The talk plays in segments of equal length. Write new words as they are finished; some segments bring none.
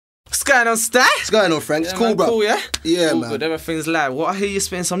going on, Sty? What's going on, Frank? It's cool, bro. Cool, yeah? Yeah, all man. Good, everything's live. What, I hear you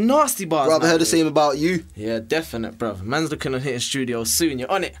spitting some nasty bars, Bro, I heard the same about you. Yeah, definite, bruv. Man's looking at hitting studio soon.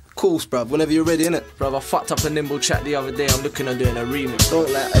 You're on it. Course, bruv. Whenever you're ready, innit? Bruv, I fucked up a Nimble track the other day. I'm looking at doing a remix. Don't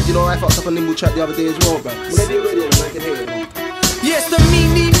lie. You know, I fucked up a Nimble track the other day as well, bruv. Whenever you're ready, I can hear it, man. Yes, the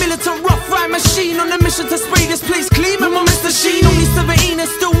meanie militant rough ride machine on a mission to spray this place clean. With my Mr. Sheen, only 17 and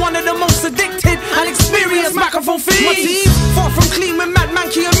still one of the most addicted and experienced microphone fiends. My team, far from clean with mad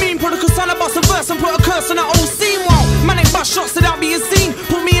manky and mean. Prodigal son, I bust a verse and put a curse on that old scene. Wow, man ain't bust shots without being seen.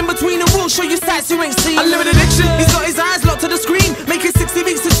 Put me in between the rules, show you sights you ain't seen. Unlimited addiction, he's got his eyes locked to the screen. Making 60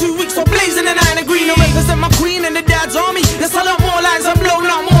 weeks to 2 weeks, so blazing the night and green. I represent my queen and the dad's army. There's a lot more lines and blown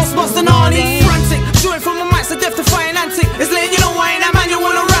out more spots than Arnie. Frantic, shooting from my mics, the death defying antic. It's letting you know I ain't that man you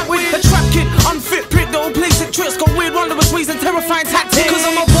wanna rap with. A trap kid, unfit prick, the old place at tricks. Got weird wondrous ways and terrifying tactics. Cause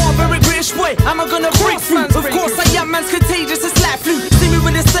I'm a barbaric British boy, am I gonna break through? Of course I am, man's contagious, it's like flu. See me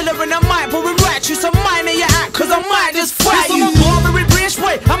with a cellar and I might pour it right you. So mine in your act, cause I might just fight you. I'm a barbaric British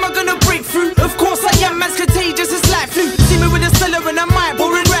boy, am I gonna break through? Of course I am, man's contagious, it's like flu. See me with a cellar and I might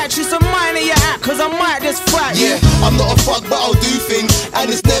pour it right you. So mine in your act, cause I might just fight you. Yeah, I'm not a fuck but I'll do things. And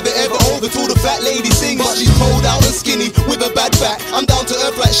it's never ever over till the fat lady sings. But she's pulled out and skinny with a bad back. I'm down to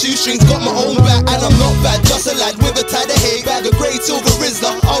earth like shoestrings, got my own back. And I'm not bad, just a lad with a tad of hay. Bag of grey silver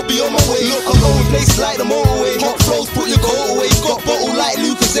Rizzler, I'll be on my way. Look, I'm going places like the motorway. Hot flows, put your coat away. Got bottle like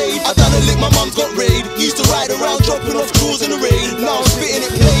Lucasade. I done a lick, my mum's got raid. Used to ride around dropping off jewels in the rain. Now I'm spitting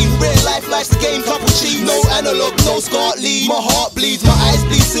it plain. Real life, life's the game, couple cheats. No analog, no scar lead. My heart bleeds, my eyes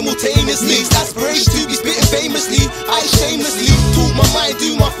bleed simultaneously. Aspiration to be spitting famously. I shamelessly talk my mind,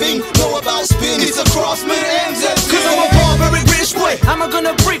 do my thing. Know about spin, it's a Kraftsmen MZ. Cause I'm a barbaric British boy, am I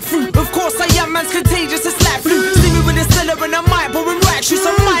gonna break through? Of course I am, man's contagious, it's like flu. See me with a cellar and I might pour it right you.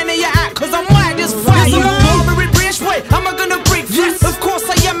 So mine in your act, cause I might just fight you. I'm a barbaric British boy, am I gonna break through? Of course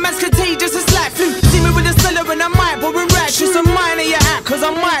I am, man's contagious, it's like flu. See me with a cellar and I might pour it right you. So mine in your act, cause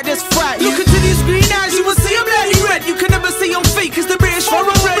I might just fight you. Look into these green eyes, you will see I'm bloody red. You can never see I'm fake, cause the British for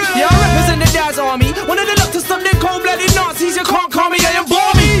a red. Yeah, I represent the dad's army. One of the look to stop them cold-blooded Nazis. You can't call me, I am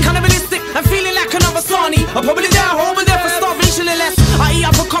balmy. Cannibalistic, I'm feeling like another Sani. I'll probably die over there for starvation and less. I eat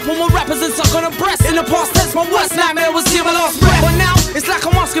up a couple more rappers and suck on a breast. In the past tense, my worst nightmare was see my last breath. But now, it's like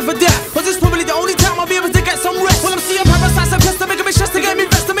I'm asking for death. Cause it's probably the only time I'll be able to get some rest. When I'm seeing parasites and pests, they're making me stressed, they're getting me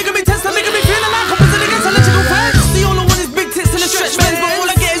vexed, they're making me tense, they're making me feeling like I'm presenting against electrical fence. The only one is big tits and a stretch men's, but all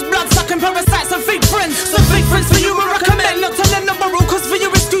I get is blood-sucking parasites and fake friends. So fake friends for you, I recommend not to lend a borrow. Cause for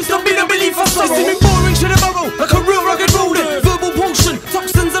your excuse, don't be the belief of sorrow. They see me boring, should have borrow, like a real rugged rodent. Verbal potion,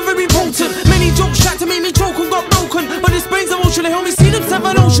 toxins are very potent. Many jokes tried to make me choke and got broken, but this brain's emotion, they help me see them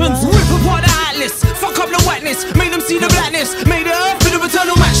 7 oceans. Rip apart the atlas, fuck up the whiteness, made them see the blackness, made the earth with a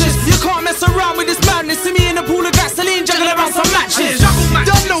eternal matches. You can't mess around with this madness. See me in a pool of gasoline, juggling around some matches.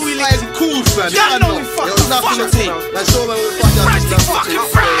 Don't know we like cool, man. Don't know we fucking Frantic, fucking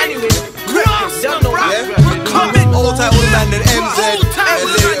Frantic. Anyway.